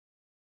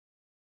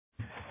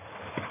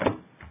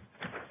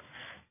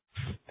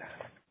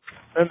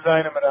Then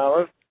Zayin Amid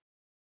Aleph.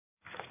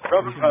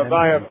 Rabban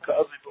V'Abaye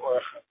Ka'azi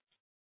B'Orcha.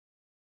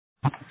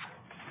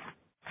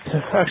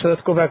 Actually,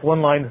 let's go back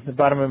one line at the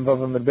bottom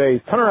of the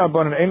base. Tanar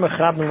Rabbanan Ein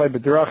Mechabin Lei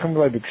B'Derachim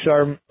Lei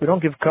B'Ksharim. We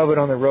don't give covet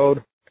on the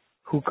road.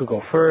 Who could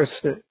go first?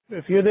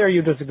 If you're there,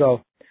 you just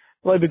go.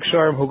 Lei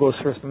B'Ksharim, who goes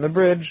first on the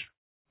bridge.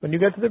 When you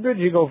get to the bridge,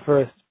 you go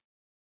first.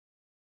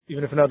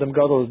 Even if another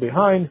Gadol is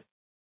behind.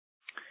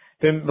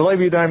 Then B'Lei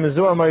B'Yadayim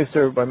Mezua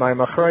Meister by my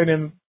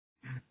Machrayim.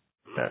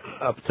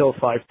 Up till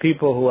 5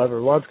 people,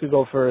 whoever wants could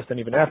go first, and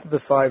even after the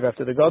 5,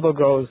 after the Gadol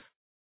goes,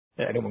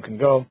 anyone can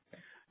go.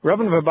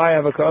 Rabban V'Abaye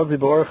have a Ka'azi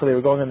B'Orcha, they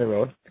were going on the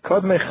road.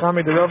 Kod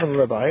Mechami the Rabban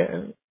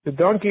V'Abaye, the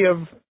donkey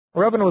of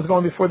Rabban was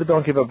going before the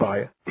donkey of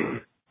Abaye.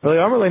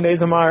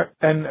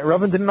 And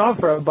Rabban didn't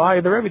offer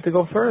Abaye the Rebbe to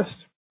go first.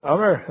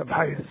 Amr,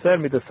 Abaye said,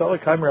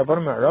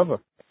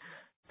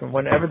 from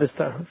whenever this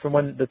time, from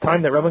when the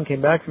time that Rabban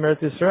came back from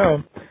Eretz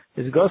Yisrael,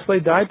 his Gosley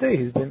Daite,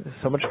 he's been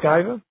so much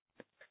Gaiva.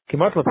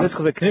 Kimat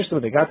LaPiskal the Knishta,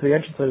 when they got to the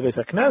entrance of the Beis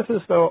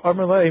HaKnesses, so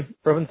Amr Lei,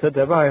 Rabban said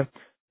to Abaye,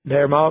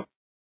 Ne'ermal,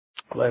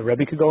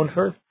 Rebbe could go in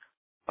first.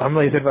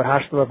 Amr Lei said,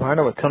 V'hashtal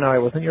Abhana, what, till now I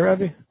wasn't your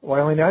Rebbe? Why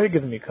only now you're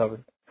giving me cover?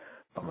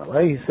 Amr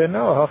Lei, he said,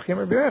 no, Hachim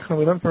Rabbi Yochanan,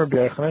 we learned from Rabbi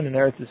Yochanan in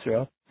Eretz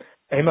Yisrael.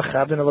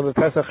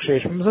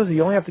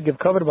 You only have to give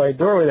cover by a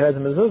doorway that has a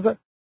mezuzah.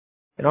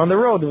 And on the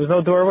road, there was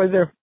no doorway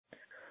there.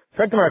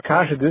 What,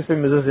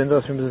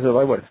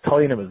 it's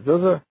telling you a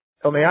mezuzah?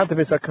 How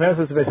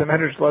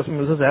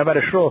about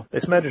a shul?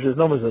 This medrash is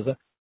no mezuzah.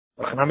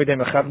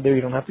 There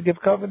you don't have to give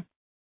cover.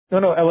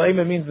 No, El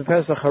means the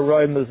Pesach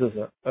haroy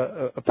mezuzah.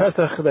 A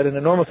Pesach that in a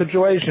normal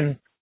situation,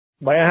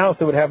 by a house,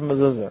 it would have a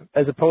mezuzah.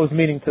 As opposed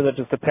meaning to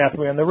just a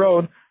pathway on the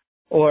road,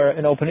 or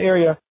an open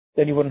area,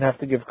 then you wouldn't have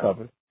to give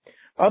cover.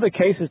 Other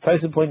cases,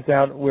 Tyson points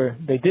out, where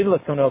they did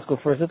let someone else go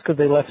first, it's because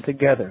they left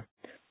together.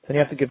 So you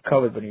have to give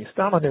cover. But when you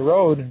stop on the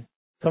road,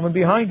 someone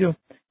behind you,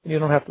 and you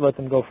don't have to let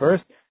them go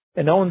first.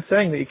 And no one's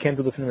saying that you can't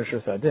do this in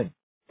Mishra Sadin.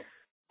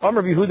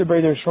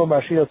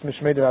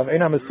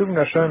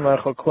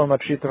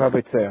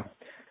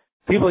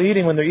 People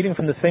eating, when they're eating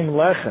from the same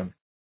lechem,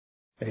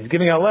 and he's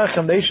giving out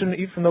lechem, they shouldn't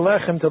eat from the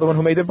lechem till the one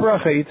who made the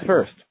bracha eats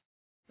first.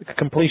 It's a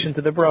completion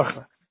to the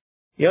bracha.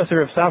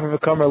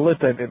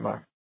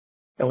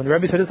 And when the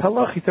Rebbe said his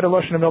halach, he said a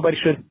lashon of nobody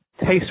should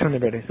taste from the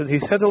bread. He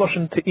said the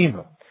lashon to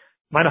ima.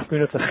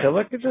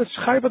 It's just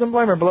chayv adam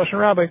blimer b'lashon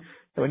rabbi.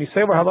 And when you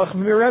say halach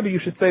from your Rebbe, you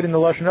should say it in the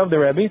lashon of the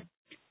Rebbe,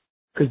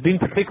 because being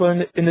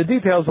particular in the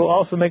details will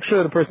also make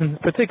sure that the person is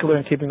particular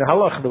in keeping the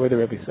halach the way the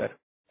Rebbe said.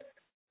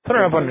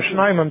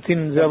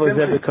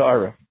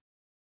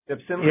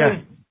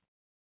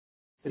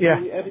 Yeah.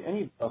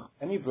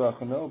 Any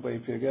bracha, no, but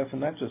if you're careful,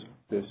 not just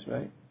this,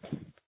 right?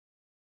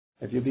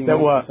 If you're being that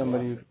what?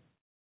 Somebody,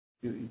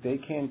 they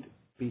can't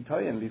be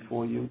tayin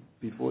before you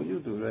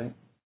do, right?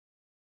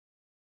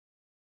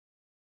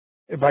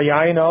 By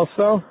yayin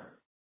also?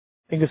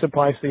 I think this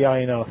applies to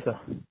yayin also.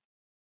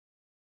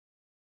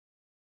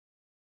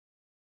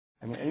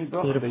 I mean, any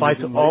bracha. Does it apply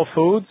to all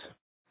foods?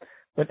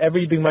 Whenever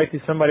you bring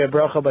mighty somebody a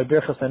bracha by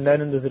birchas and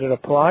then does it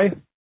apply?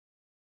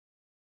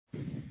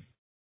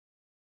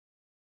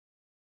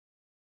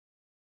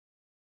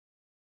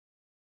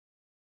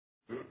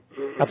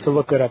 I have to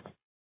look it up.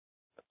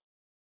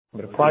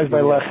 It applies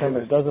by lechem.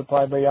 It does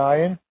apply by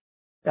yayin.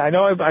 Yeah, I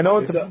know it's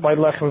by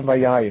lechem and by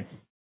yayin.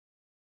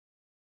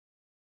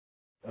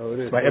 Oh, it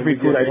is. By every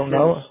food I don't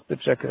know. To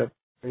check it out.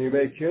 When you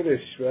make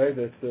kiddush, right?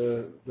 That's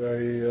a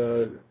very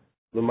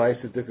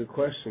lemaisa different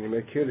question. You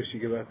make kiddush, you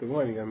give out the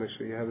wine. You gotta make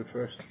sure you have it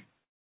first.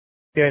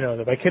 Yeah, I know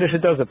that. By kiddush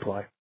it does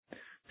apply.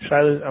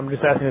 Shaila, I'm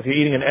just asking if you're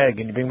eating an egg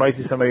and you bring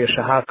mighty somebody a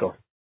shahako,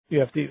 you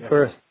have to eat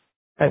first.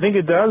 I think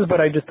it does,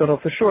 but I just don't know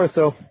for sure,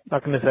 so I'm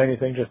not going to say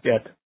anything just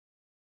yet.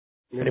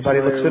 Anybody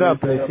looks it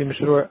up and they see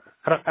Mishnah.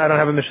 I don't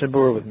have a Mishnah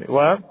Berurah with me.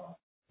 What?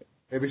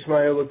 Maybe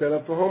Shmaya looked that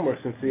up for homework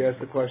since he asked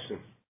the question.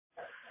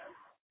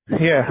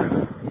 Yeah.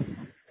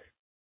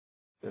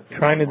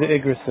 Trying to do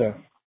Igrasa.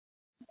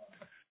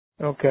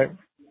 Okay.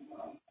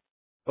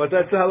 But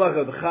that's the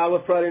halacha. The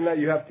challah Friday night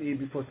you have to eat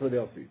before somebody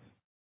else eats.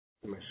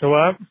 So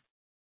what?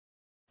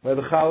 By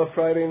the challah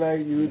Friday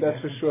night, that's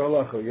for sure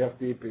halacha. You have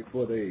to eat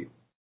before they eat.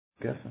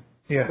 Guessing.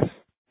 Yes.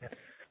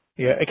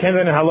 Yeah, it can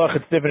be in a halach,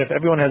 it's different. If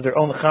everyone has their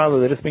own challah,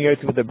 they're just being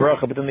able to with the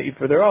bracha, but then they eat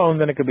for their own,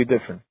 then it could be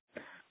different.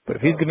 But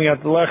if he's giving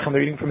out the lechem,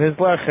 they're eating from his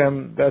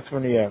lechem, that's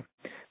when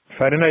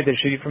Friday night they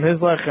should eat from his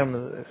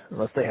lechem,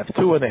 unless they have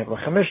two and they have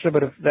lechem mishra,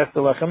 but if that's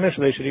the lechem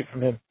mishra, they should eat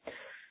from him.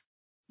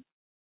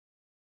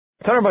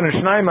 Two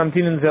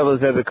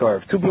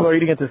people are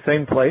eating at the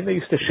same plate, they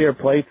used to share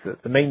plates,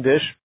 the main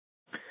dish.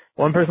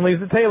 One person leaves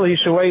the table, he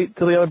should wait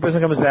till the other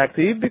person comes back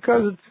to eat,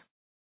 because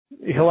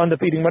he'll end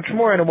up eating much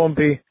more and it won't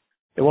be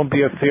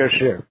a fair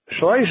share.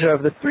 Shalaisha,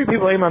 if the 3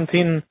 people aim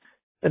amtin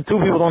and 2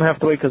 people don't have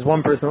to wait because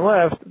one person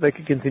left, they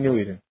can continue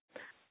eating.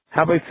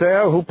 How about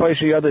who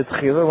paishi yada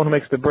tchila? One who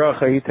makes the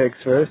bracha, he takes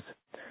first.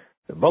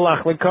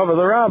 Balach cover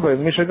the rabbi,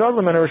 misha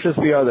gadlam and rishus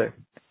biyade.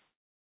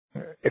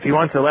 If he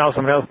wants to allow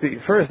someone else to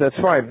eat first, that's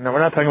fine. Now we're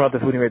not talking about the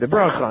food he made the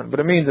bracha on, but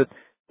it means that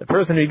the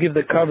person who give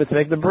the cover to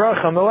make the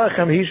bracha on the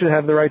lechem, he should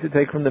have the right to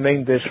take from the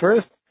main dish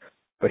first.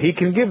 But he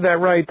can give that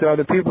right to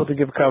other people to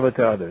give kavod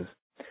to others.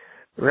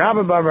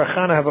 Rabbi Bar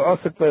Chana have a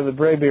osik play the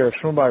brave beer of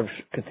Shmuel Bar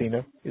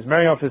Katina. He's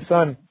marrying off his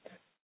son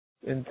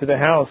into the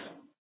house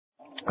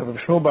of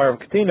Shmuel Bar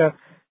Katina.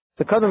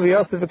 The Kadam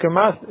V'Yosef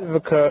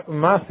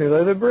V'Kamasi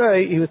the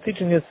Bray, he was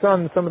teaching his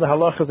son some of the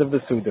halachas of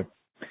the Suda.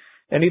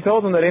 And he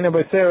told him that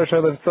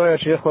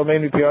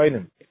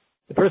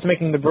the person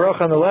making the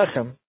bracha on the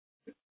lechem,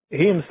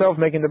 he himself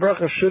making the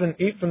bracha,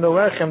 shouldn't eat from the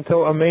lechem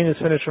till Amen is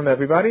finished from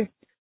everybody,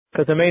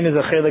 because Amen is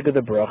a chelik of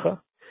the bracha.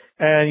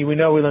 And we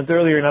know we learned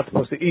earlier you're not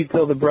supposed to eat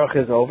till the bracha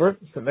is over.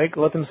 So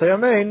let them say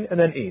Amen and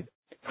then eat.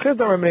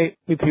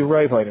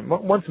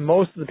 Once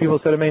most of the people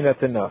said Amen,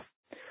 that's enough.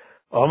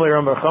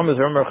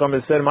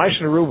 Rambam said,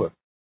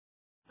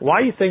 why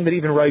are you saying that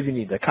even Rav you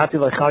need? Because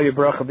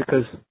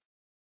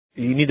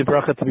you need the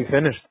bracha to be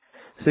finished.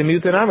 So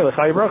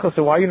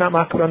why are you not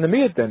makar on the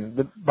miyat then?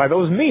 By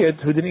those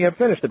miyat who didn't yet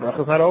finish, the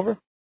bracha is not over.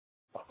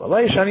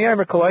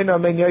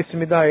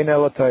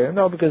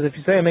 No, because if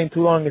you say Amen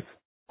too long, it's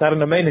not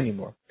an Amen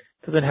anymore.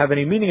 It doesn't have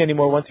any meaning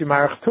anymore once you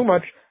marach too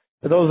much.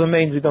 For those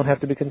Amens we don't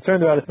have to be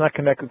concerned about. It's not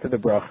connected to the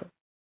bracha.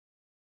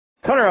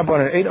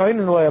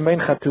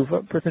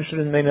 Person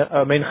shouldn't mean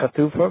Amen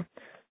chatufa.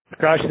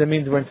 Rashi, that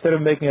means where instead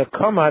of making a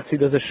kamatz, he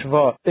does a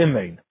shva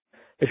imein.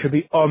 It should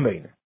be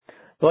Amen.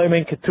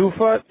 Amen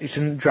ketufa, you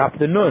shouldn't drop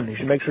the nun. You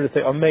should make sure to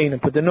say Amen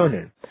and put the nun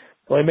in.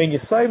 Amen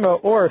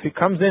yisaima, or if he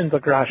comes in,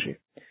 like Rashi,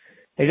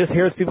 he just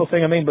hears people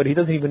saying Amen, but he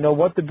doesn't even know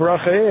what the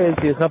bracha is.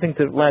 He has nothing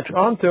to latch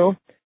onto.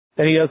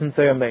 Then he doesn't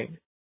say Amen.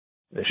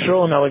 The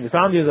shul in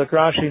Alexandria, like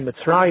Rashi, in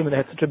Mitzrayim, and they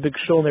had such a big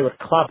shul, and they were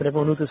clapping,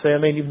 everyone knew to say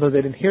Amen, even though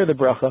they didn't hear the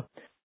bracha.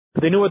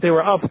 But they knew what they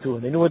were up to,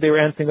 and they knew what they were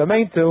answering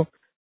Amen to.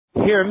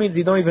 Here it means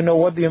you don't even know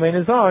what the Amen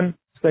is on,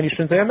 so then you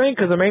shouldn't say Amen,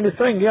 because Amen is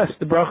saying, yes,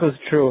 the bracha is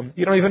true.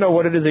 You don't even know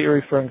what it is that you're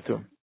referring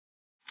to.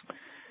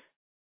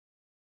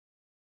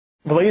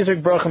 If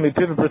a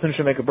person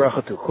should make a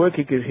bracha too quick,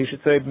 he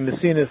should say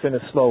Messinas in a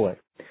slow way.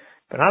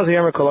 But as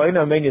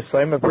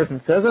a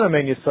person says an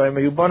Amen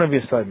Yisayim, you born of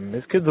Yisayim,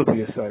 his kids will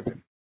be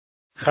Yisayim.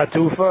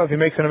 Chatufa, if he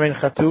makes an Amen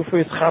Chatufa,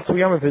 his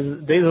Chatuyam, if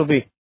his days will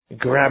be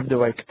grabbed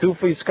away.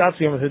 Ketufa, his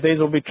Katsuyam, if his days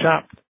will be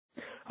chopped.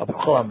 If a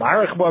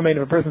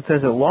person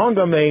says a long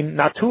Amen,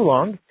 not too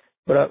long,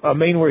 but a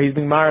Amen where he's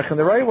being Marach in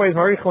the right way, is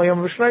Marich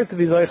Layam V'Shnayt to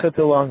be Zaycha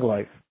to long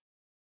life.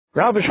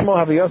 Rabbi Shmuel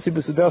have a Yossi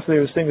B'Sudas, they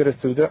were saying that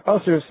Suda.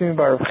 Also, Rav Simon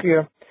Bar Rav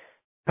Chia,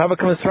 have a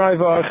Kamisrai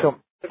V'Achim.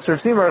 So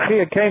Rav Simon Bar Rav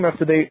Chia came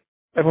after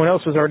everyone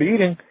else was already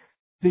eating.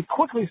 They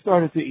quickly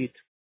started to eat.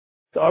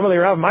 So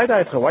Amalei Rav, my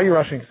diet, why are you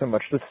rushing so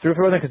much? That's true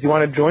for everything because you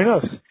want to join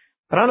us.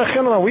 But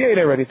we ate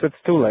already, so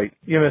it's too late.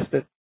 You missed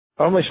it.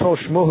 Amalei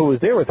Shmuel, who was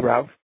there with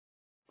Rav,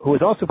 who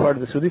was also part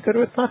of the Suda, he said,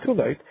 it's not too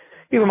late.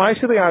 Even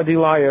if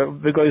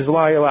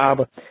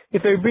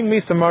they bring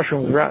me some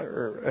mushrooms,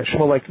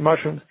 Shmuel liked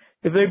mushrooms.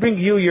 If they bring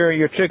you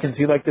your chickens,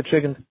 you like the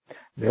chickens,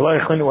 they're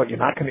like, what, you're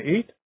not going to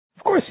eat?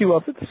 Of course you will.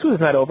 The Suda's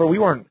not over. We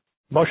weren't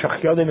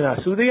Moshach Yodim in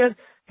Asuda yet.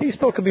 He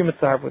still could be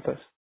mitzvah with us.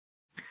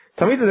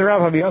 Tamid the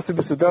Rav Haviyasib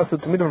B'Suda, so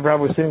Tamid the Rav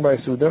was sitting by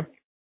Suda.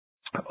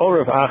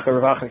 Rav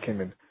Acha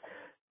came in.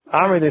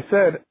 Amri, they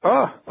said,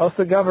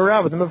 also Gav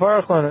Rav, the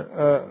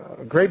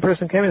Mevarachlan, a great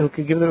person came in who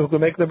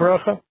could make the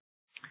bracha.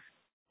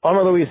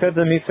 Amar Louis said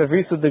to me,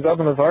 Savrisu the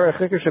Gadol Mevarach,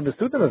 Chikr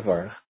Shebesuda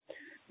Mevarach.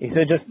 He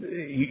said,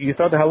 you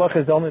thought the halacha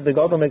is only the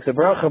Gadol makes a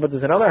bracha, but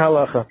there's another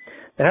halacha.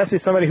 There has to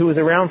be somebody who was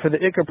around for the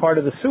Iker part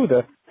of the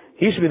Suda.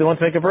 He should be the one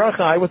to make a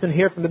bracha. I wasn't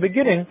here from the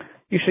beginning.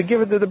 You should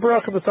give it to the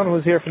bracha of the someone who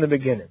was here from the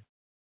beginning.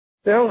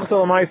 The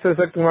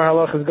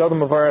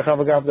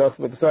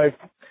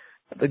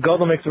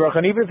Gadol makes a bracha,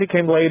 and even if he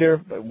came later,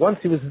 but once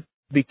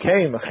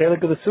became a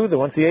chelik of the Suda,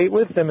 once he ate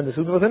with them and the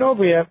Suda wasn't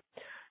over yet,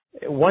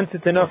 once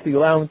it's enough to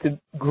allow him to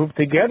group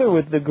together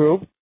with the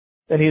group,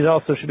 then he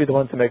also should be the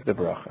one to make the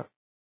bracha.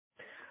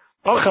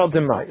 Ochal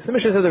demai. So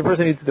Mishnah says if a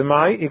person eats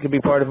demai, he could be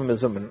part of a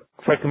mizuman.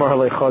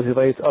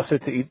 It's also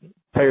to eat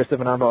payers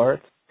of an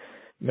amaret.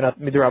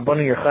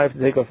 Midrabanan your chayv to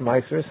take off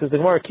meiser. Says the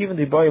Gemara, even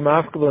the boy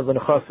mafkul and the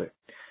nechase.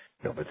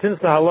 No, but since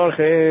the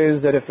halacha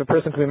is that if a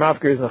person can be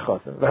mafkir, he's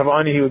nechase. If I have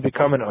ani, he would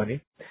become an ani.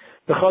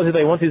 The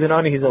chazidei, once he's an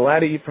ani, he's allowed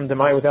to eat from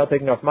demai without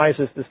taking off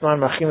meiser. This non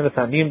machim and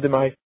tanim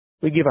demai.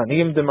 We give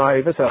aniyim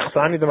demai. If it's a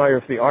chsani demai, or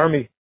if the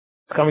army is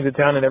coming to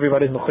town and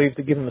everybody's mechayiv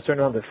to give them a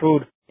certain amount of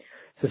food.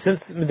 So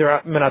since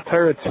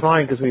Minatar it's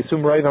fine because we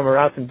assume Rav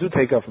Amaratim do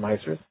take off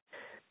Meisers.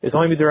 It's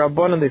only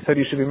Midrabanan they said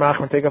you should be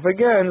Machman and take off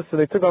again, so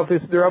they took off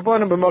this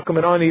Midrabanan but Makam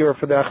and Ani or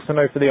for the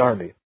Achsanai for the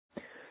army.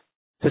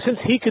 So since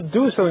he could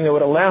do something that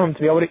would allow him to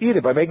be able to eat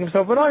it by making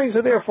himself an Ani,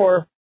 so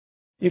therefore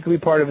you could be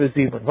part of his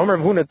Zibun. But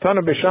we hold it's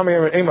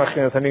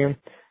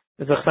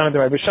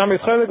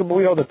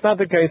not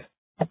the case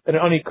that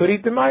an Ani could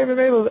eat the Mayim.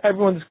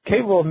 Everyone's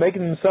capable of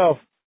making himself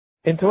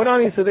into an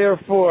Ani, so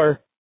therefore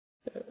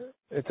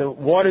it's a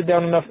watered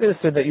down enough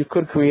issa that you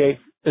could create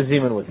a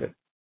zeman with it.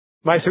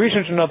 Ma'aser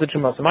Rishon should not the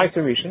truma. So Ma'aser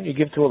Rishon, you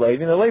give to a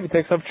lady, and the lady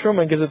takes up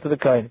truma and gives it to the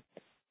kain.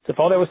 So if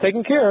all that was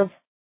taken care of,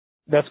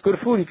 that's good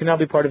food. You can now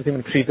be part of the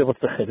zeman pshita. What's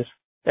the chiddush?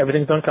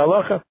 Everything's done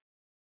kalacha.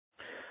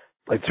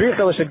 Like 3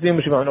 chalash akdim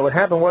b'shivah. What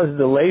happened was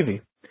the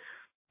Levi,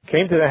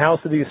 came to the house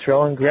of the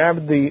Yisrael and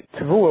grabbed the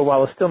Tavua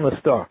while it's still in the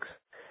stalks.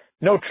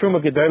 No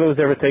Truma Gedolah was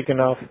ever taken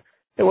off.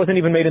 It wasn't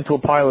even made into a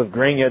pile of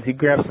grain yet. He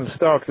grabbed some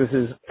stalks as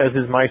his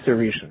Meiser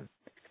Rishon.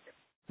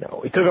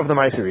 No, he took off the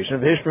Meiser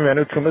Rishon.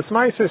 Trumas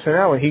Meiser. So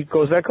now when he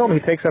goes back home, he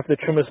takes off the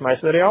Trumas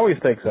Meiser that he always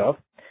takes off.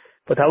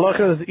 But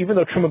halacha is, even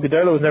though Truma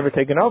Gedolah was never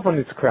taken off on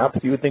these crops,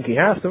 you would think he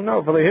has to.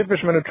 No,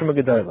 Truma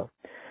Gedolah.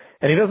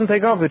 And he doesn't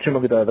take off the Truma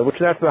Gedolah, which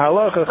that's the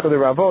halacha, the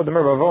Ravo, the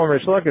Ravo, and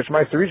Rish Lakish,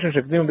 Meiser Rishon,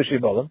 Shekdim,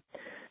 B'Shibolim.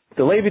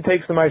 The Levi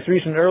takes the Meiser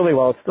Rishon early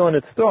while it's still in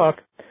its stalk,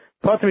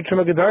 Patmi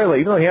Truma Gedolah,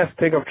 even though he has to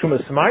take off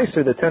Trumas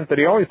Meiser, the 10th that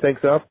he always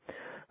takes off,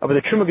 but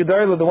the Truma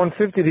Gedolah, the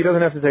 150th, he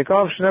doesn't have to take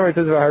off. Shnemer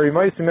says, V'hari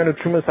Meiser menu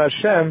Trumas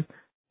Hashem,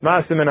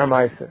 Masim and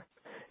HaMeiser.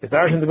 It's the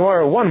Arshan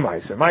Gemara, one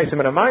Meiser. Meiser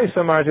and HaMeiser,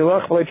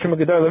 Marjilach, V'lei Truma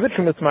Gedolah,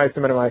 V'trumas Meiser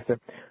and HaMeiser.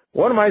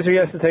 One Meiser he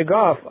has to take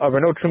off, but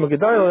no Truma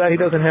Gedolah, that he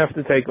doesn't have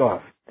to take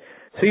off.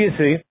 So you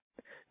see,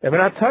 if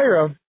not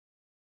Torah,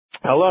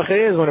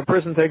 halacha is when a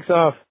person takes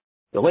off,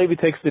 the Levi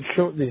takes his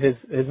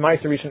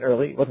Meiser Rishon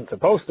early. He wasn't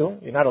supposed to.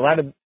 You're not allowed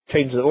to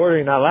change the order.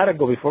 You're not allowed to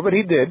go before, but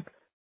he did.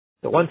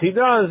 So once he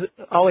does,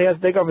 all he has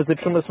to take off is the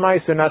Trumas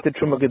Meiser, not the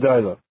Truma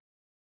Gedolah.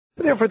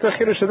 So therefore, it's a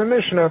chiddush of the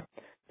Mishnah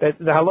that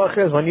the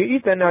halacha is when you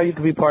eat that now, you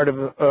can be part of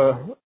a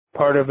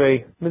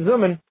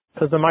mizumin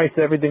because the Meiser,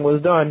 everything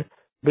was done.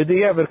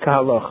 B'di'evet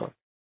kahalacha.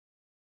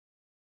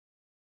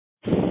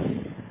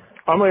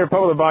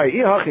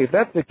 If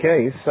that's the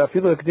case,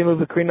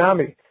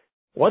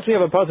 once we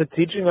have a pasuk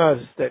teaching us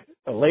that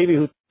a lady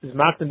who is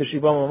maktim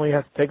b'shibam only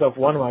has to take off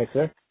one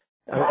meiser,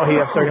 he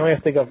only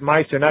has to take off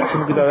meiser, not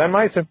truma gedolah and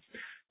meiser.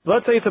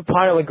 Let's say it's a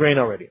pile of grain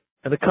already,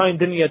 and the kain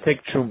didn't yet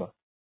take truma,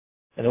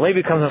 and the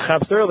lady comes and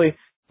chaps early.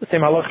 The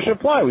same halacha should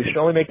apply. We should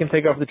only make him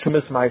take off the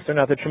trumas meiser,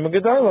 not the truma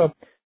gedolah.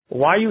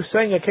 Why are you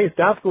saying a case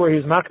dafka where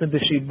he's maktim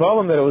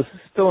b'shibam that it was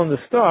still in the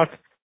stock?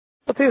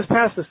 Let's say it's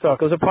past the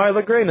stock. It was a pile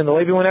of grain, and the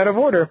lady went out of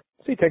order.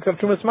 So he takes up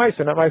Trumas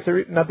Meiser,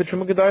 not the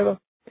Truma Gedolah.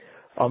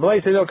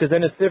 Amalei says, no, because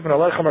then it's different.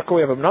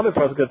 We have another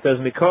pasuk that says,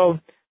 Mikol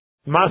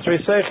Masrei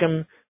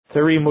Sechem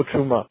Terimu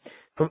Truma.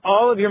 From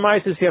all of your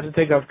Meisers, you have to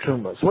take off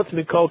Truma. So what's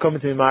Mikol coming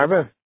to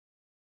Mimarbe?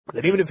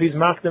 That even if he's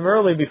mocked them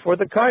early before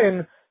the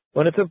Kayin,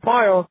 when it's a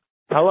pile,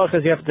 halach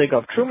is you have to take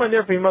off Truma, and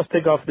therefore you must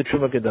take off the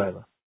Truma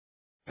Gedolah.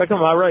 Second,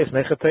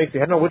 you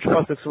had to know which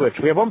pasuk switch.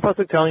 We have one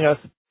pasuk telling us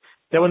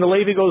that when the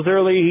Levi goes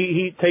early,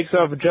 he takes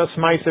off just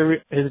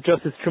Meiser, his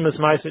Trumas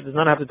Meiser, does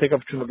not have to take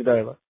off Truma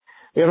Gedolah.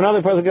 We have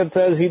another pasuk that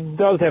says he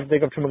does have to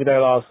take off Truma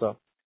Gedolah also.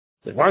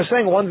 So we're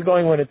saying one's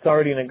going when it's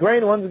already in a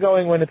grain, one's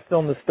going when it's still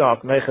in the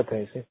stock.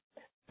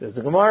 There's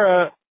the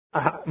Gemara,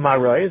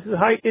 Marai, this is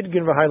high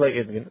idgin v'high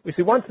idgin. We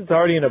see once it's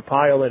already in a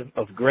pile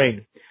of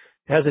grain,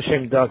 it has a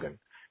shem dagan.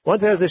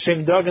 Once it has a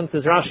shem dagan,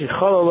 says Rashi,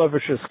 chalala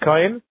versus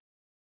kain,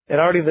 it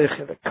already, the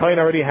kain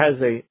already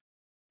has a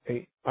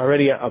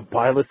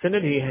pilot in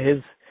it.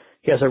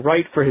 He has a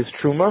right for his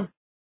truma,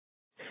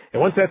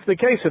 and once that's the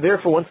case, so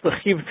therefore, once the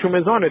chiv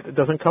truma is on it, it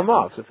doesn't come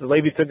off. So if the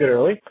Levi took it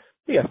early,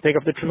 he has to take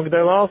up the truma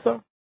gedolah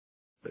also.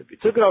 But if you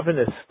took it off in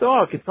the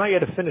stock, it's not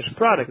yet a finished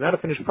product. Not a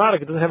finished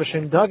product. It doesn't have a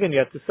shem dagan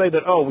yet to say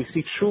that we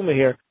see truma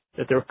here,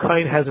 that their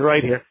kain has a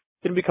right here.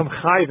 It didn't become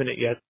chayv in it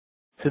yet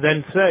to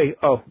then say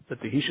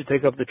that he should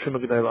take up the truma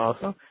gedolah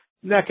also.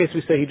 In that case,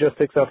 we say he just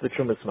takes off the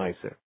trumas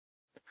meiser.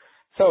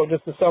 So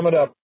just to sum it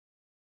up,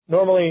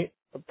 normally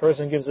a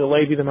person gives the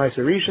Levi the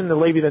Meiser Rishon, the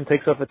Levi then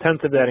takes off a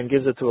tenth of that and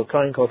gives it to a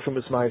Kohen called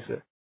Trumas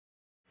Meiser.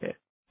 Yeah.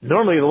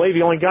 Normally the Levi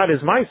only got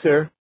his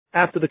Meiser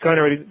after the Kohen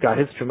already got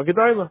his Truma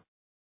Gedolah.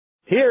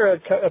 Here a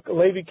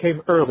Levi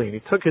came early and he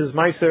took his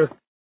Meiser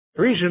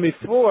Rishon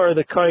before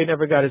the Kohen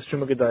ever got his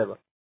Truma Gedolah.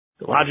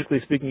 So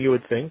logically speaking, you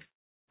would think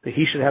that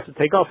he should have to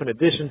take off, in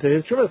addition to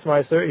his Trumas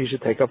Meiser, he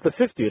should take off the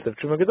 50th of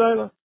Truma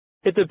Gedolah.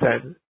 It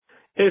depends.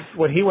 If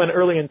when he went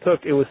early and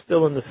took, it was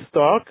still in the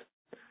stock,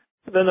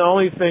 then the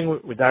only thing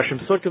with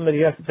Dashim Sukkim that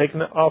he has to take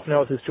off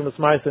now is his Trumas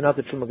Meiser, not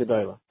the Truma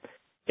Gedolah.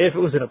 If it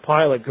was in a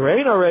pile of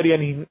grain already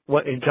and he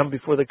jumped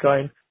before the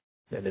Kain,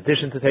 in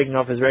addition to taking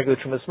off his regular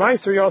Trumas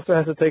Meiser, he also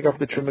has to take off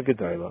the Truma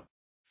Gedolah.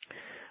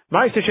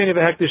 Meiser Sheni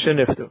v'Hektish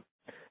Sheniftu.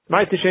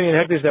 Meiser Sheni and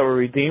Hektish that were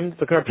redeemed,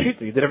 so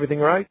you did everything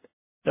right.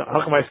 Now,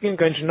 since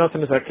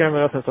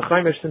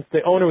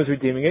the owner was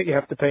redeeming it, you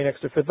have to pay an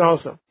extra fifth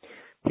also.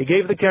 He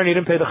gave the Karen, he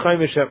didn't pay the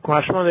Chaimish. The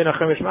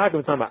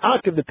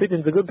pidyon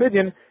is a good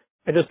pidyon,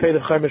 and just pay the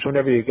Chaimish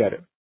whenever you get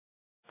it.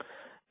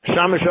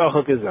 Shamish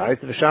Achal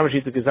Gezayis, if a Shamish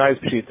eats a Gezayis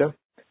Pshita,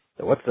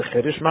 so what's the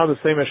Chiddush? Mal the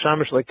same as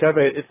Shamish like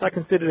Kaveh, it's not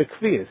considered a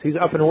Kvias. He's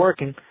up and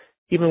working.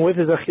 Even with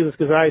his Achilas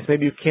Gezayis,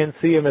 maybe you can't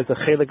see him as a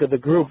Chelik of the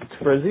group. It's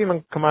for a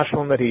Ziman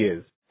Kamashmalan that he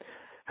is.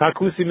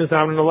 Hakusi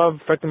Mizamrin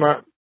Alav,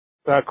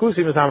 Hakusi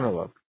Mizamrin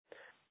Alav.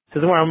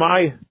 Says,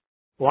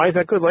 why is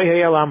that good?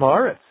 Leihei Elam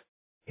Haaretz.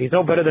 He's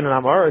no better than an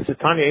Amoritz. It's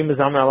Tanya Eim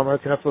Mizamrin Elam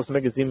Haaretz. You're not supposed to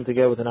make a Ziman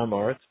together with an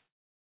Amoritz.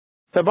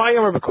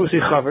 Tabayam or Bakusi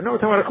Chaver. No, we're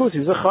talking about a Kusi.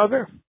 He's a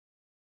Chaver.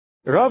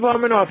 Rav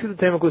Amino, I feel the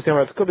time of Kusi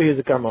Amoritz. Could be he's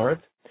a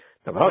Amoritz.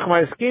 Which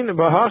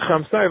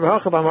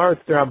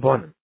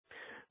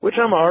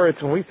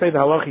Amoritz, when we say the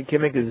halach, you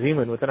can make a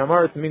Ziman with an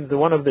Amoritz, means the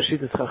one of the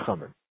Shittas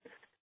Chachamim.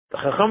 The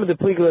Chachamim, the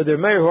Pligla, the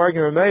Meir, who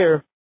argue with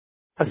Meir,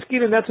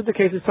 Askirin, that's what the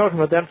case is talking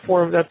about, that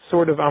form, that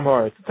sort of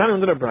Amaretz. It's not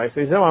another Bryce.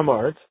 There's no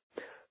Amaretz.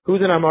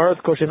 Who's an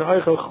Amaretz? Koshin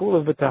Eichel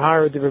Chulav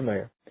B'Tahara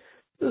Divrei.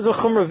 This is a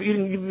chumrah of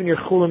eating even your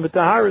chulim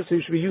b'tahara, so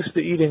you should be used to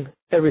eating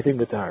everything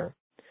b'tahara.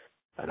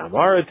 An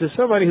Amaretz is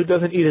somebody who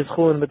doesn't eat his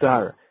chulim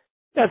b'tahara.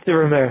 That's the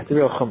remer, the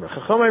real chumrah.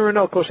 Chachamay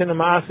no koshin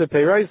ma'aseh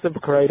peiraisa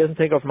b'karai, doesn't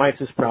take off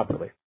maisus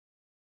properly.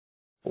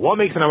 What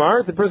makes an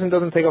Amaretz? The person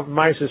doesn't take off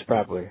maisus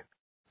properly.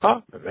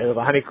 When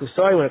it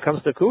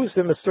comes to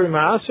kusim, it's through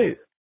ma'aseh.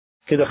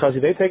 Kidachazi,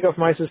 they take off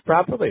maisus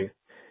properly.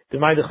 The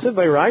ma'idachsid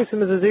by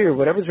raisim is a zir.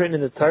 Whatever's written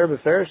in the Torah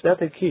b'ferish, that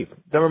they keep.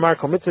 Damar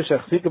kol mitzvah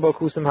shechzik about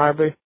kusim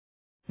harbe.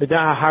 And we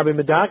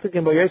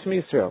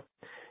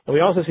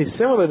also see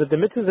similar that the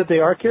mitzvahs that they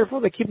are careful,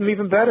 they keep them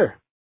even better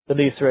than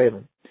the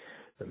Israelim.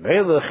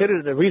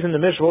 The reason the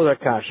Mishnah was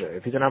Akasha.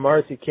 If he's an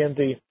Amaretz, he can't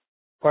be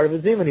part of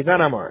his Zimun. He's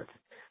not Amaretz.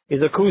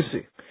 He's a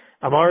Kusi.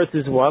 Amaretz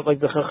is what? Like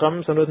the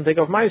Chacham, someone doesn't take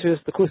off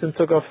Maisus. The Kusim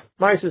took off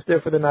Maisus,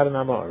 therefore they're not an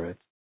Amaretz.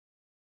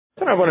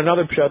 Then I want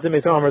another Pshat.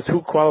 Amaretz,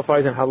 who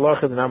qualifies in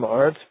Halach as an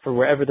Amaretz, for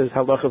wherever there's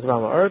Halach as an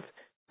Amaretz.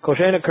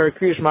 Koshena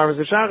Karkrish Marvaz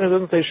Shachar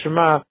doesn't say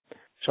Shema.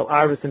 Shall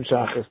Arvis and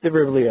Shachas,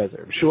 Dibber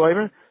Eliezer.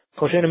 Shuaymer,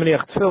 Koshen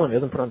Meniach Tefillin, he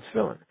doesn't put on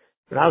Tefillin.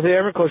 And I'll say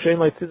Emer, Koshen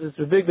like Tzitzis,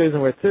 the big days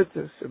and wear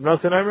Tzitzis. If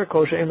Nasan Emer,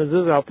 Koshen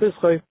Mezuzah al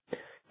Pischai,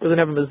 doesn't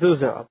have a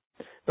Mezuzah.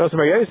 Nasan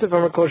Mar Yosef,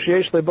 Emer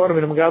Kosheyesh Leibonim,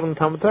 and Magadim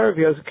Talmud Torah, if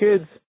he has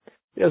kids,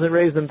 he doesn't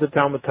raise them to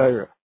Talmud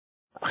Torah.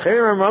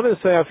 Acher, our mothers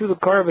say, I feel the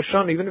car of a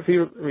Shon, even if he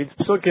reads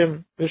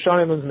Psukim,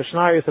 Mishanim and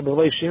Mishnayos, and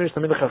B'lei Shimish,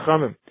 Tamid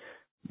Chachamim.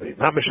 But he's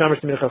not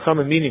Mishamish Tamid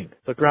Chachamim, meaning,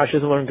 like Rashi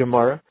doesn't learn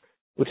Gemara,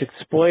 which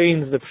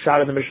explains the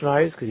pshat of the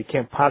Mishnayos, because you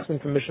can't pass them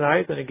from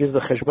Mishnayos, and it gives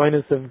the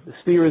cheshbonis of the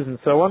spheres and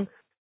so on.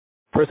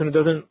 The person who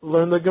doesn't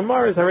learn the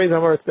Gemara is Harei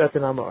Amaretz, that's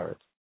an Amaretz.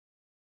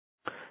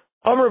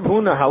 Amar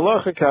Buna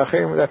halacha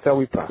ka'acherim, that's how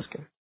we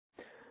paskin.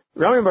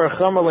 Rami Bar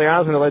Chama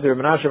le'azmin alei der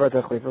Menashe bar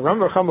Techlifa. Rami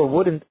Bar Chama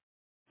wouldn't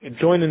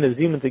join in the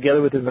Zimun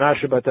together with his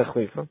Menashe bar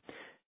Techlifa.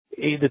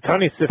 The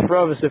Tani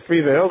Sifra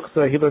v'Sifri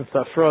v'Helchasa, he learned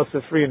Safra,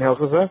 Sifri, and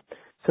Helchasa.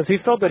 Since he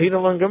felt that he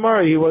didn't learn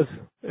Gemara, he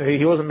wasn't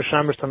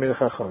Mishamish Tamid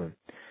Chachamim.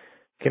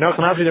 Kinach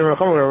Nafshi the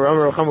Recham, where Rami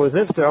Recham was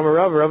nifter. Amar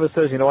Rava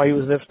says, you know why he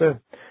was nifter?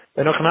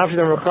 Kinach Nafshi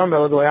the Recham,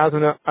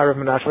 Arav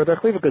Menashe bar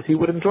Techlifa, because he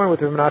wouldn't join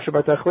with Rav Menashe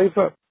bar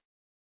Techlifa.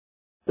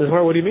 This is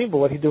more what do you mean? But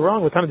what he do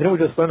wrong? What time didn't we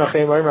just learn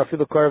Achem Marim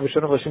Afilu Kar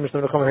V'Shonach L'Shim Mishnu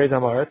Necham Harei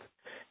Zamaretz?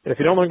 And if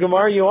you don't learn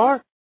Gemara, you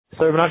are.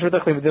 So Rav Menashe bar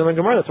Techlifa didn't learn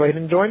Gemara. That's why he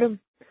didn't join him.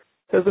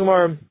 Says the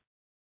Gemara,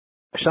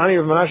 Shani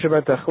Rav Menashe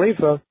bar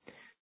Techlifa,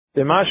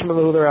 the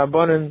Mashmalu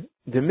L'Rabbanan,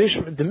 the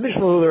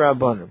Mishmalu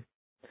L'Rabbanan.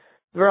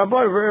 He did.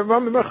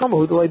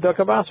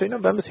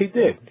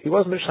 He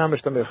wasn't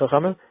Mishamish Tamir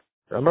Chachamim.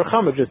 Ramar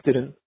Chama just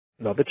didn't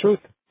know the truth.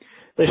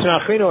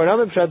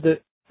 Another pshat, the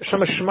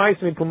Shama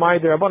Shmais Mi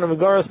Pumai the Rabbanan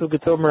Megaras who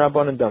could tell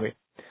Rabbanan Dami.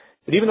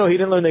 But even though he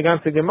didn't learn the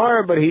Ganze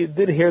Gemara, but he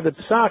did hear the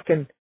Psak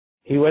and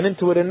he went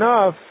into it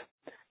enough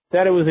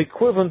that it was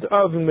equivalent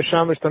of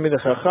Mishamish Tamir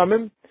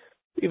Chachamim.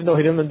 Even though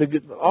he didn't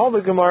learn all the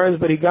Gemaras,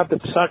 but he got the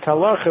Psak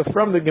Halacha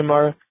from the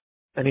Gemara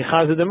and he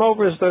chazed them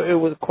over, so it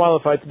was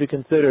qualified to be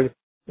considered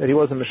that he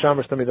wasn't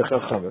Mishamish Tamid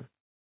Chachamim.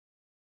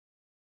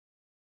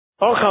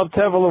 Ochal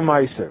Tevel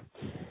U'Maiser.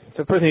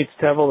 So a person eats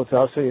Tevel, it's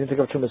also, you didn't take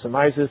up Chumas and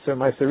Maiser, or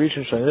Maiser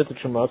Rishon Shainit to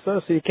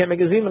Chumasa, so you can't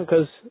make a Zeman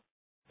because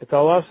it's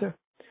all also.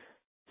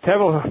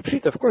 Tevel,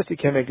 Pshit, of course you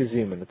can't make a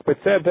Zeman. It's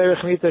Betzeh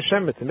Berech Nita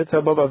Hashem, it's a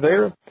Mitzvah Baba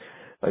Vera.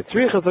 Like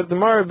Tzrichas, like the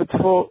Mara,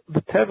 Tevel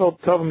Tevel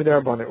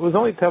Midarabanan. It was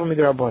only Tevel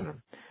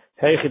Midarabanan.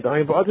 Hey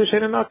Chidani, but other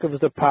Shainanak, it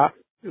was a pot,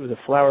 it was a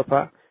flower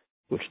pot,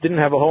 which didn't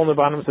have a hole in the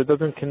bottom, so it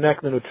doesn't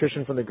connect the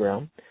nutrition from the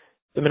ground.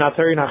 The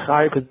Minatari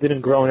Nachai, because it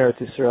didn't grow in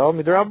Eretz Yisrael.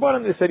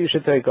 Midarabanan, they said you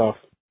should take off.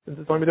 Since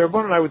it's only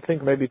Midarabanan, I would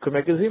think maybe you could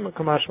make a Zima,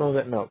 Kamashmal,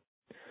 that no.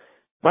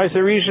 Ma'aser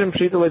Rishon,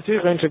 Pshita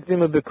Letzich, and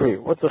Shaktima B'Kri.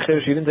 What's the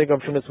Chiddush? You didn't take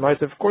off Shemitz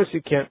Ma'aser. Of course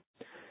you can't.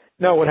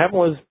 No, what happened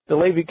was the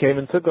Levi came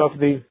and took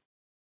Ma'aser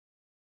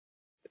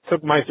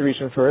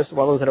Rishon first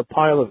while it was in a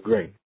pile of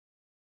grain.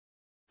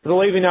 So the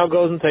Levi now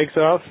goes and takes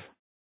off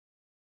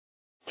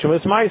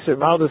Shemitz Ma'aser.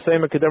 Ma'al the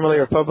same, Akademali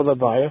or Papa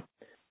Labaya.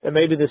 And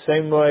maybe the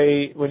same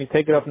way when you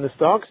take it off in the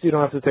stalks, you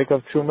don't have to take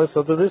off Truma. So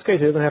in this case,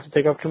 you don't have to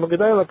take off Truma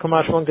Gedayla,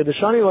 Kamashwan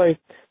Kedeshani Lay.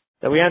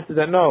 That we answered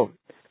that no.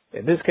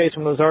 In this case,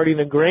 when it was already in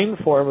a grain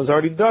form, it was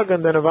already dug,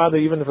 and then Avada,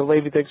 even if the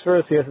Levi takes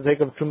first, he has to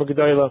take off Truma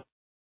Gedayla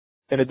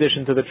in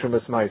addition to the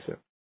Trumas Ma'aser.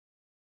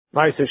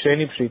 Ma'aser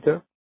Sheni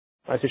Pshita.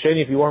 Ma'aser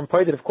Sheni, if you weren't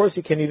paid, of course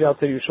you can eat out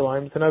to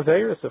Yerushalayim to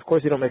Naveir, so of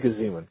course you don't make a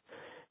Zimun.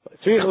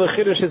 Tzrich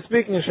L'Chiddush is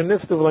speaking,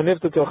 Sheniftu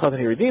V'Laniftu Kilchatan,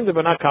 he redeemed it,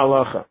 but not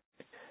Kalacha.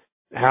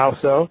 How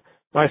so?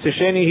 Ma'aser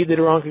Sheni, he did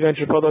it wrong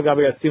against Shepodol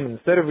Gabi Asimun.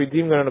 Instead of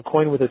redeeming it on a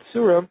coin with a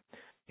tsura,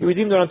 he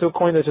redeemed it onto a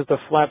coin that's just a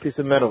flat piece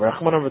of metal.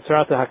 Rachmanan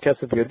v'tzarata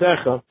ha-kesef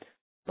yadecha.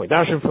 By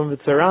dashing from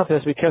v'tzarata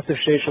has to be kesef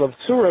sheishel of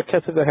tsura,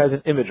 kesef that has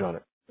an image on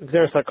it.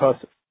 Xeris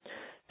ha-kosef.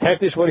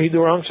 Hektish, what did he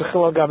do wrong?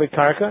 Shechil Gabi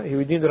karka. He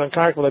redeemed it on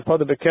karka, like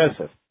poda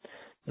bekesef.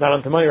 Not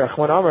onto money.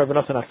 Rachman Amar,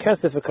 v'nasan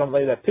ha-kesef, it comes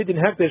like that. Pidin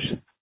hektish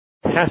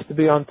has to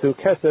be onto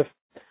kesef.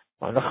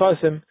 On the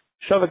chasim,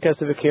 shava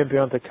kesef, it can't be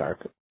onto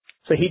karka.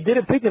 So he did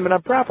it pidin, but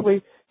not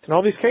properly. In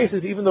all these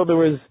cases, even though there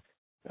was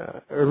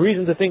a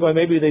reason to think why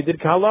maybe they did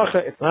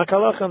kahalacha. It's not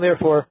kahalacha, and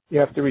therefore you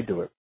have to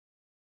redo it.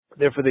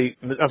 Therefore there's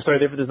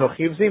no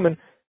chiyuv zimun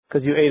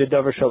because you ate a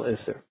davar shel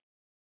iser.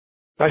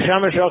 A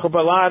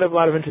lot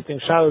of interesting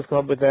shalos come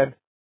up with that.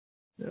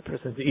 The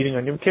person's eating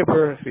on Yom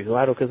Kippur, if he's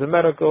allowed because of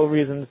medical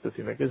reasons, does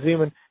he make a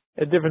zimun?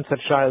 A different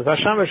such shalos.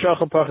 Hashem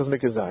Shachal Pachas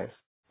Mikazayis.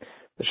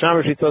 The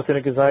Shamer Shitos in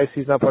a Kazayis,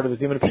 he's not part of the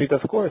zimun of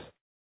Pshita, of course.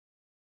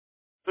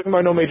 Talking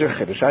about no major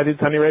chiddush. I did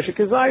Tani Resha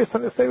Kazayis,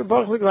 Tani Seba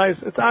Pachas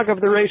Mikazayis. It's Agav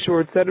the ratio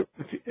where it said if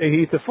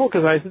he eats a full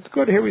Kazayis, it's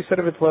good. Here we said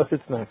if it's less,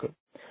 it's not good.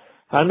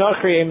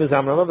 Hanachri Eim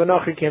Zamrama, but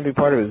Nachri can't be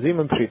part of a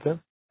zimun Pshita.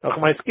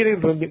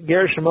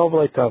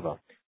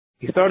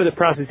 He started the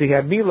process. He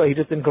had Mila. He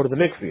just didn't go to the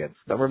mikveh yet.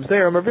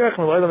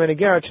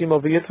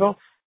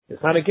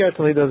 It's not a ger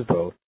till he does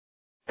both.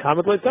 And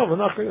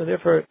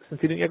therefore, since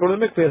he didn't yet go to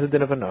the mikveh, he has a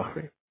din of a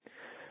nachri.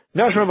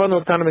 A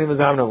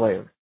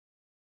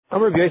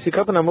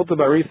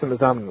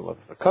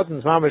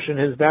cotton's mamish in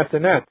his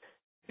bassinet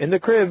in the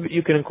crib,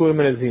 you can include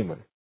him in a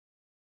zimun.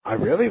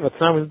 Really? What's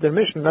not with the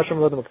mission?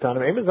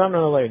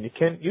 You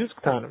can't use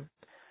ktanim.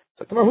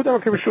 There's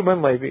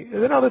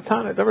another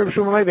Tana.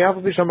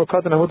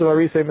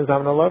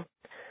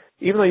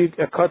 Even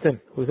though a cotton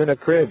who's in a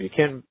crib, you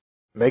can't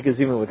make a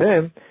zimun with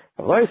him.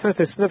 But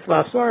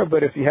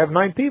if you have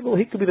 9 people,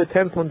 he could be the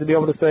 10th one to be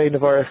able to say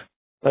Nevarech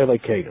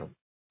like Kedum.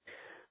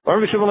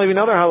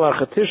 Another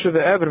halacha, Tisha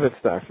ve'ever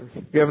v'tztafim.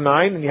 If you have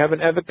 9 and you have an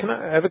Evet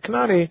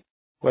Kanani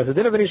who has a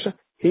din of Anisha,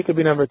 he could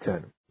be number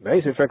 10.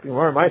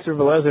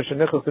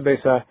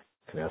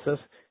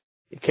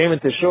 He came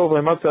into Shul,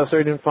 he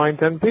didn't find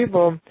 10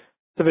 people.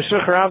 So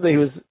V'shechar Avda, he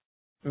was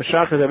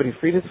Meshachar that he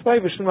freed his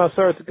slave, V'shin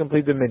Masar to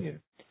complete the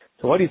minion.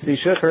 So what do you see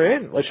Shechar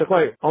in?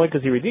 Only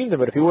because he redeemed him,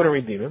 but if he wouldn't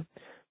redeem him,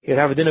 he'd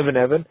have a din of an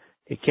Evan,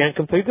 he can't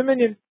complete the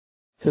minion.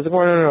 Says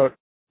no.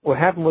 What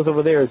happened was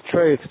over there is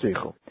Trey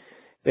Tzrichel.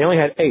 They only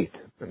had 8,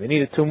 and they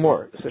needed 2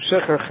 more. So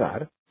Shechar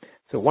Chad,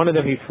 so one of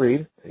them he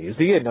freed, he used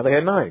the Yid, now they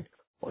had 9.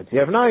 Once you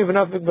have 9,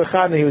 enough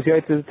B'chad, and he was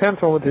Yid to the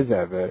 10th one with his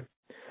Evan.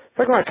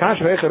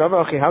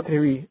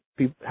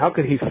 How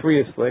could he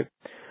free a slave?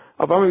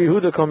 A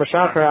person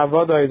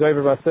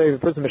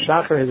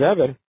Meshachar his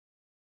Evan,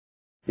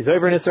 he's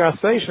over in Israel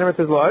Asay, Shemar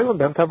says,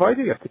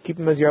 you have to keep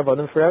him as your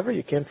Avadim forever,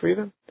 you can't free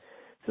them.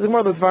 Says the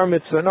Gemara, the Dvar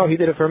Mitzvah, no, he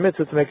did it for a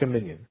mitzvah to make a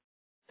minion.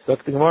 So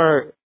the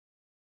Gemara,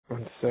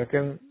 one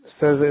second,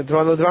 says the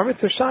Dvar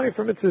Mitzvah Shani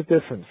for mitzvah is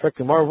different. In fact,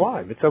 the Gemara,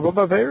 why? Mitzvah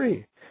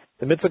Baveri.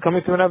 The mitzvah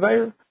coming to an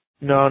Aveir?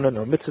 No.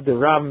 Mitzvah the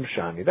Rabim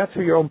Shani. That's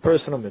for your own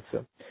personal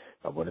mitzvah.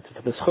 But when it's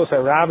to the Schos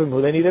HaRabim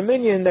who they need a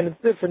minion, then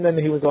it's different. Then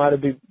he was allowed to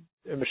be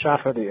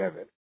Meshachar the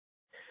Eved.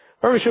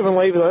 Person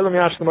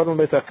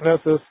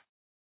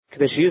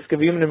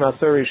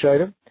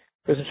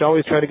should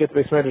always try to get the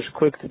base medrash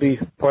quick to be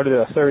part of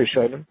the Asari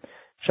Shaidim.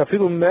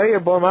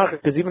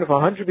 Because even if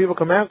 100 people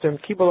come after him,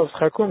 Kibal of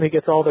Scharkum, he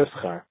gets all their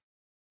schar.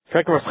 He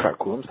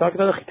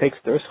takes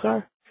their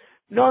schar.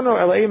 No,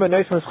 Elaima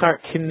Neisman schar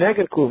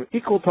kineged kum,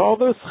 equal to all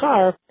their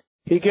schar,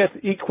 he gets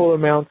equal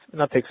amounts,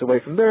 not takes away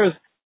from theirs,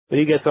 but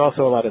he gets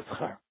also a lot of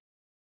schar.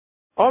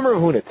 Omer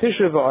Huna,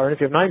 Tisha v'Aaron, if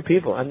you have 9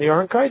 people, and the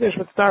Aaron Kaidesh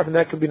would start, and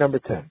that could be number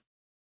 10.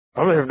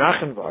 Omer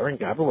Nachan v'Aaron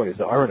Gabba, what is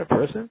the Aaron a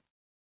person?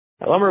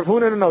 Omer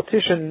Huna, no,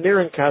 Tisha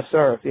Nirin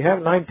Kasar, if you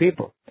have 9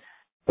 people,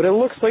 but it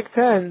looks like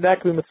 10, that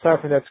could be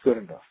mitzvah, and that's good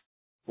enough.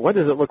 What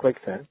does it look like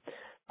 10?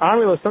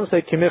 Some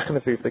say Kimichan,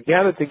 if they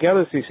gather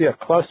together, so you see a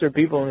cluster of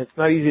people, and it's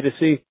not easy to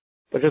see,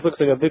 but it just looks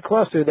like a big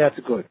cluster, that's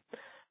good.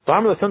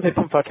 Some say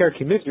Fakir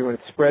Kimikri, when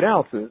it's spread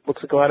out, so it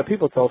looks like a lot of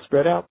people, it's all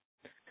spread out.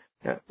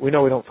 Yeah, we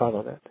know we don't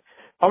follow that.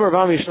 Amar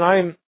Vami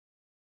Shnayim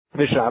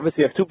V'Shabbos,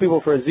 you have 2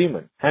 people for a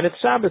Zeman. And it's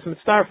Shabbos,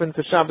 Mitzdarfen,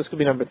 so Shabbos could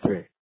be number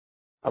 3.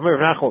 Amar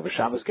V'Nachol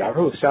V'Shabbos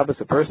Gavru, is Shabbos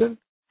a person?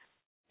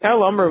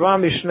 El Amar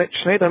Vami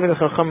Shnei Tamid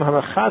Chacham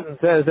HaMachadin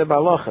says, Zeb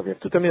Halacha. We have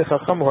 2 Tamid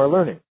Chacham who are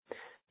learning.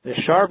 They're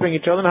sharpening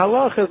each other in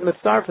Halacha,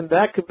 Mitzdarfen,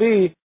 that could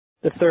be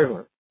the 3rd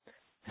one.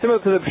 Similar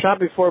to the Pshat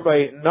before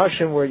by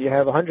Nashim, where you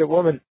have 100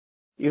 women,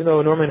 even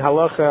though normally in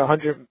Halacha,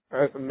 100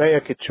 Meya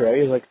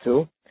Kitrei is like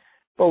 2.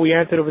 But we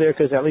answered over there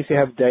because at least you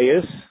have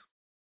Deis.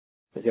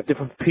 You have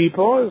different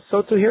people,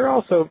 so to here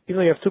also, even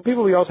though you have 2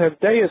 people, you also have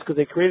Deis because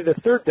they created a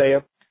 3rd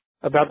Deya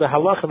about the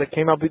halacha that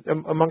came up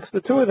amongst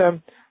the 2 of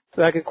them,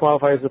 so that could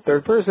qualify as the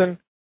 3rd person.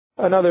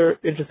 Another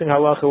interesting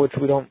halacha which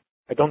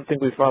I don't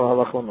think we follow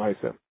halacha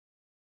l'maisa.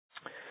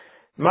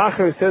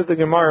 Macher says the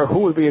Gemara, who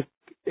would be an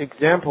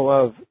example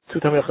of 2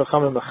 Tamil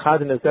Chachamim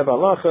Mechadin as Zeb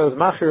halacha is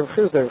Macher of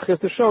Chizda. Rav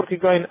Chizda showed he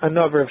going a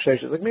number of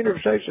Sheshes, like me and Rav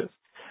Sheshes.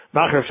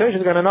 Macher of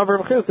Sheshes going a number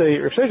of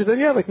Chizda. Rav Sheshes said,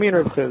 yeah, like me and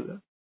Rav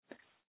Chizda.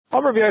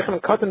 Amar b'yachem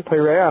katan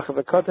peireach. If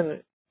a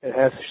katan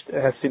has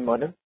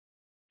simonim,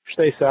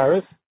 shtei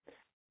saras,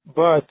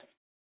 but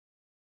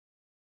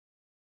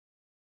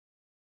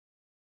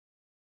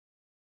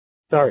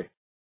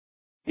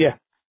he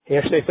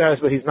has shtei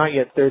saras, but he's not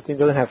yet 13,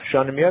 doesn't have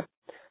shanim yet.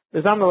 The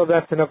zamal of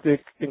that's enough to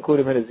include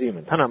him in a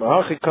zeman. Tanam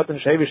ahachi katan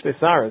shevi shtei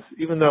saras.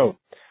 Even though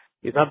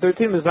he's not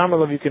 13, the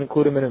zamal of you can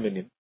include him in a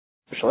minion.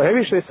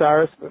 Shlevi shtei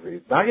saras, but if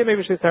he's not yet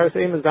maybe shtei saras,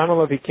 the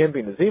zamal of he can't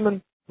be in a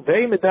zeman. And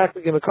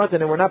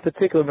we're not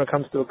particular when it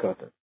comes to a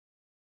katan.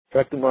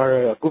 Fact,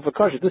 Gemara, Gufa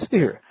Kasha, this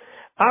here.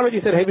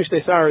 Already said, hey,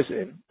 Vishtei Saris,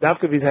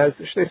 Davkav has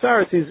Shtei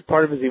Saris, he's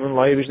part of his even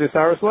Lai, Vishtei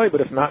Saris Lai,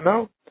 but if not,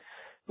 no.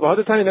 Well,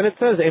 other time, then it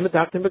says, Aim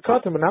Medaktim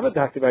Bekatim, we're not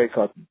Medaktim by a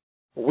Katim.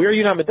 Where are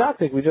you not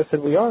Medaktim? We just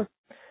said we are.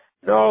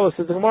 No, it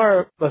says the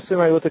Gemara,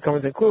 Lasumai Luta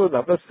comes included,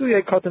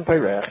 Lasuya Katim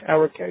Pairech,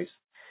 our case.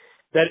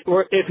 That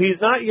if he's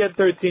not yet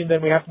 13,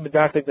 then we have to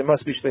Medaktim, there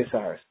must be Shtei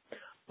Saris.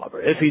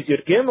 If he's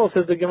Yud Gimel,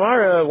 says the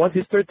Gemara, once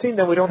he's 13,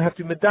 then we don't have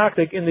to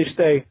Medaktim in the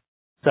Shtei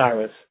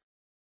Saris.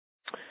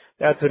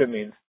 That's what it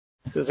means.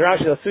 Says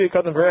Rashi, Lasui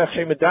Katan Berech,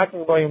 Shem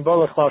Medakim Bayim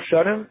Bolach Lal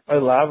Shanim,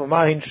 Elav,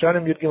 Mahin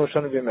Shanim, Yud Gimel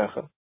Shanim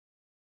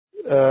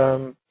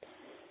B'Mecha.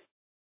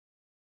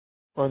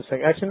 One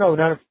second. Actually,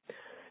 no.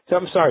 So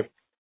I'm sorry.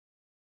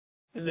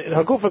 In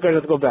Hakufa, I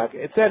have to go back.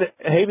 It said,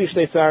 Hevi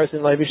Shtei Saris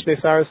and Lai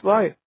Vishtei Saris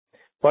Lai.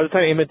 By the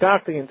time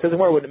Imedaktik, it says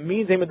more, what it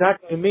means,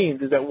 Imedaktik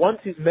means, is that once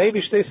he's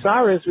maybe Shtei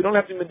Saris, we don't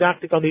have to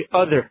Imedaktik on the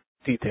other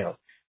details.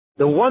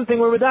 The one thing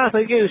we're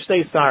Medaktik is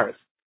Shtei Saris.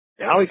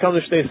 Now we come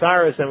to Shtei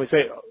Saris and we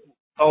say,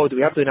 oh, do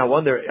we have to now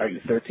wonder, are you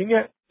 13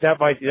 yet? That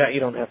you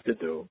don't have to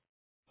do.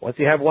 Once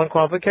you have one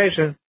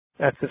qualification,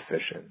 that's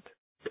sufficient.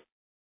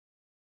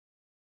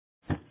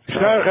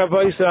 Shkarach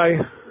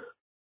Habaisai.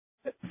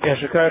 Yeah,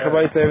 Shkarach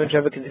Habaisai, and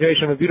have a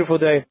continuation of a beautiful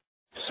day.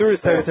 Surah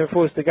Tevis and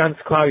Fus, the Gans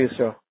Klau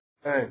Yisrael.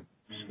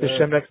 The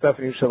Shem next up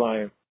in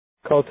Yerushalayim.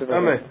 Kulta.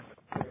 Amen.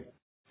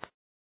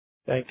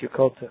 Thank you,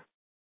 Kulta.